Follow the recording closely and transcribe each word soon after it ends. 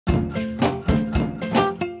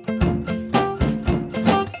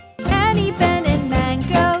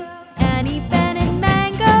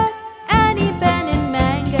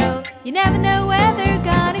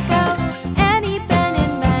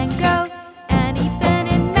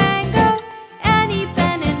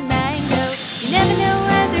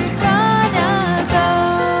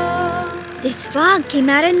fog came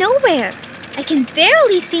out of nowhere. I can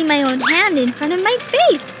barely see my own hand in front of my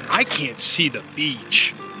face. I can't see the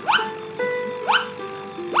beach.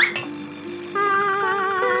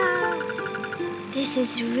 This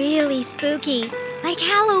is really spooky, like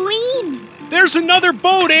Halloween. There's another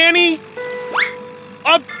boat, Annie!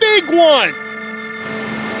 A big one!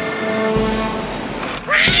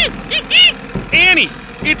 Annie,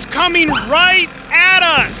 it's coming right at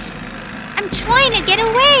us! I'm trying to get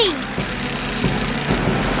away.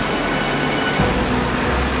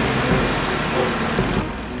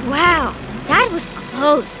 Wow, that was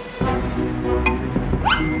close.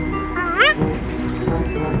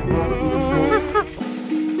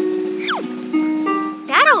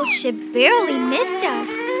 That old ship barely missed us.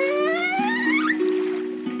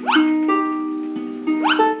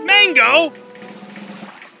 Mango!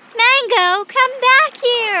 Mango, come back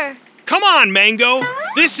here. Come on, Mango!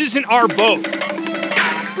 This isn't our boat.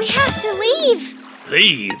 We have to leave.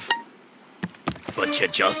 Leave? But you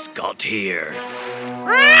just got here.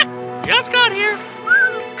 Just got here.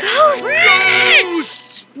 Ghosts!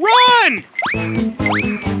 Ghosts! Run!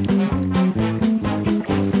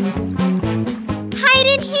 Hide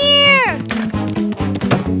in here.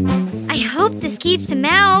 I hope this keeps him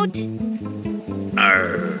out.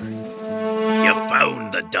 Arr. You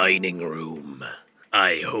found the dining room.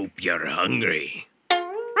 I hope you're hungry.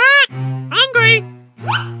 Hungry.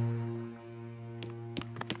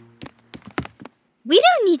 We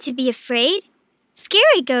don't need to be afraid.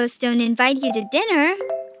 Scary ghosts don't invite you to dinner.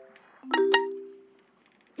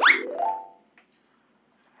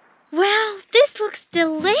 Well, this looks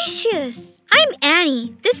delicious. I'm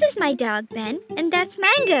Annie. This is my dog, Ben, and that's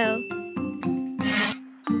Mango.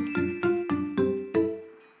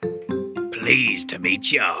 Pleased to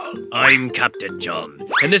meet y'all. I'm Captain John,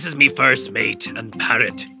 and this is me first mate and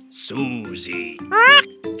parrot, Susie.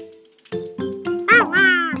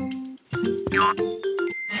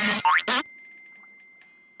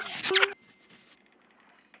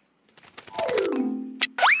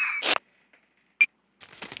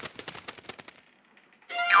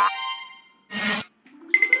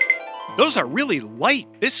 Those are really light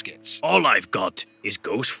biscuits. All I've got is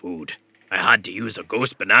ghost food. I had to use a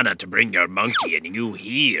ghost banana to bring your monkey and you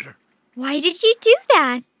here. Why did you do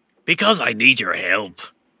that? Because I need your help.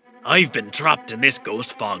 I've been trapped in this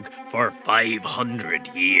ghost fog for 500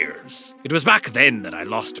 years. It was back then that I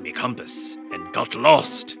lost me compass and got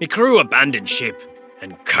lost. Me crew abandoned ship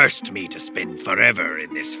and cursed me to spend forever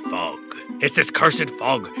in this fog. It's this cursed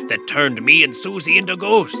fog that turned me and Susie into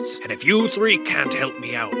ghosts. And if you three can't help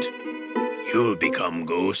me out, you'll become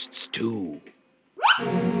ghosts too.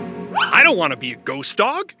 I don't want to be a ghost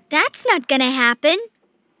dog. That's not gonna happen.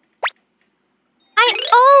 I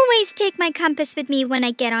always take my compass with me when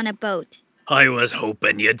I get on a boat. I was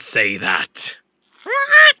hoping you'd say that.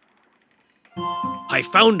 I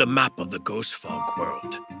found a map of the ghost fog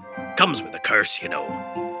world. Comes with a curse, you know.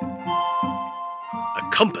 A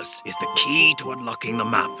compass is the key to unlocking the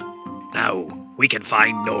map. Now, we can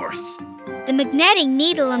find north. The magnetic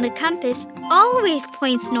needle on the compass always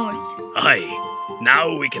points north. Aye.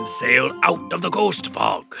 Now we can sail out of the ghost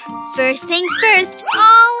fog. First things first,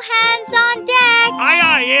 all hands on deck. Aye,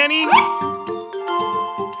 aye, Annie.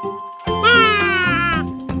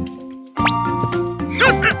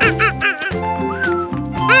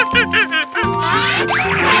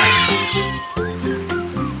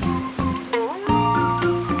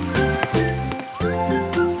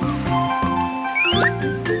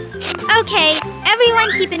 Okay,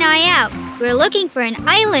 everyone keep an eye out. We're looking for an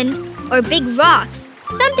island or big rocks.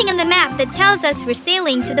 Something on the map that tells us we're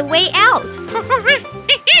sailing to the way out.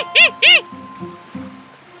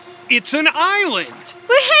 It's an island.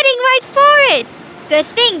 We're heading right for it. Good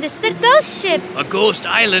thing this is a ghost ship. A ghost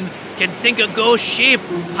island can sink a ghost ship.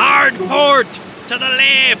 Hard port to the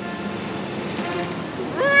left.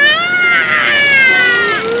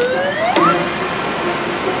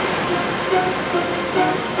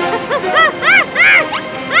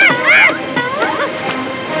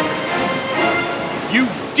 You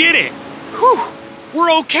did it. Whew.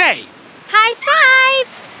 We're okay. High five.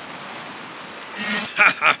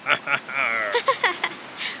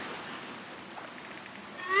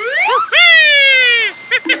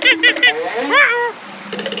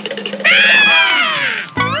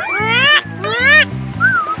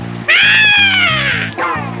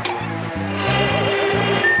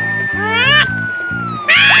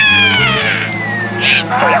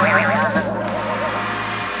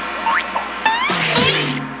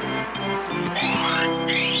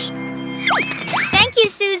 Thank you,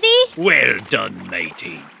 Susie. Well done,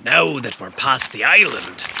 matey. Now that we're past the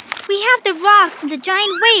island, We have the rocks and the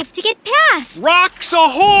giant wave to get past. Rocks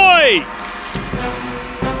ahoy!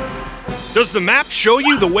 Does the map show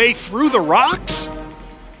you the way through the rocks?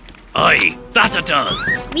 Aye, that it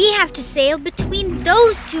does. We have to sail between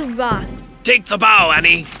those two rocks. Take the bow,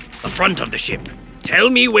 Annie. The front of the ship. Tell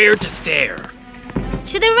me where to steer.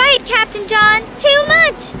 To the right, Captain John. Too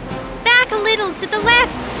much. Back a little to the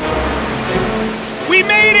left. We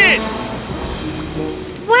made it!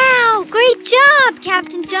 Wow, great job,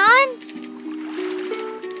 Captain John.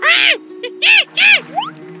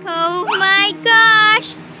 Oh my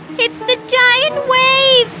gosh. It's the giant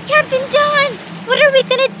wave. Captain John, what are we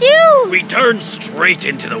gonna do? We turn straight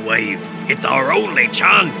into the wave. It's our only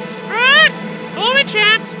chance. Only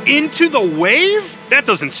chance. Into the wave? That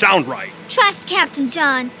doesn't sound right. Trust Captain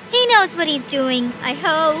John. He knows what he's doing, I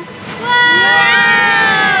hope. Whoa!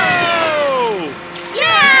 Whoa!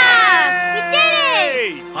 Yeah! We did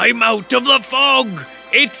it! I'm out of the fog.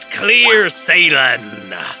 It's clear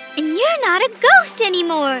sailing. And you're not a ghost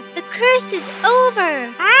anymore. The curse is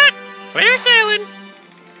over. Clear sailing.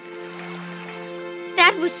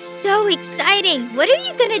 That was so exciting. What are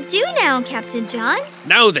you gonna do now, Captain John?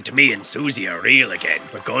 Now that me and Susie are real again,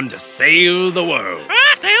 we're going to sail the world.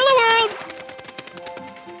 Sail the world.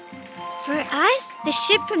 For us? The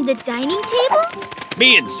ship from the dining table?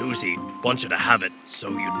 Me and Susie want you to have it so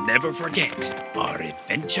you never forget our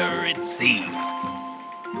adventure at sea.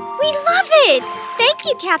 We love it! Thank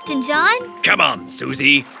you, Captain John. Come on,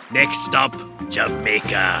 Susie. Next stop,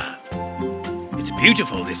 Jamaica. It's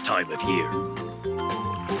beautiful this time of year.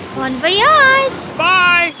 Bon voyage!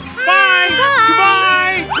 Bye! Bye! Bye!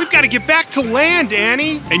 Goodbye! We've got to get back to land,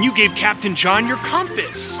 Annie. And you gave Captain John your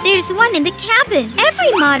compass. There's one in the cabin.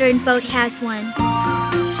 Every modern boat has one.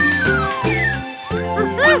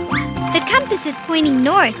 The compass is pointing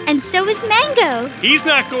north, and so is Mango. He's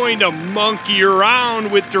not going to monkey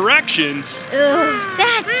around with directions. Ugh,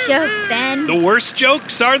 that joke, Ben. The worst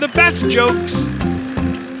jokes are the best jokes.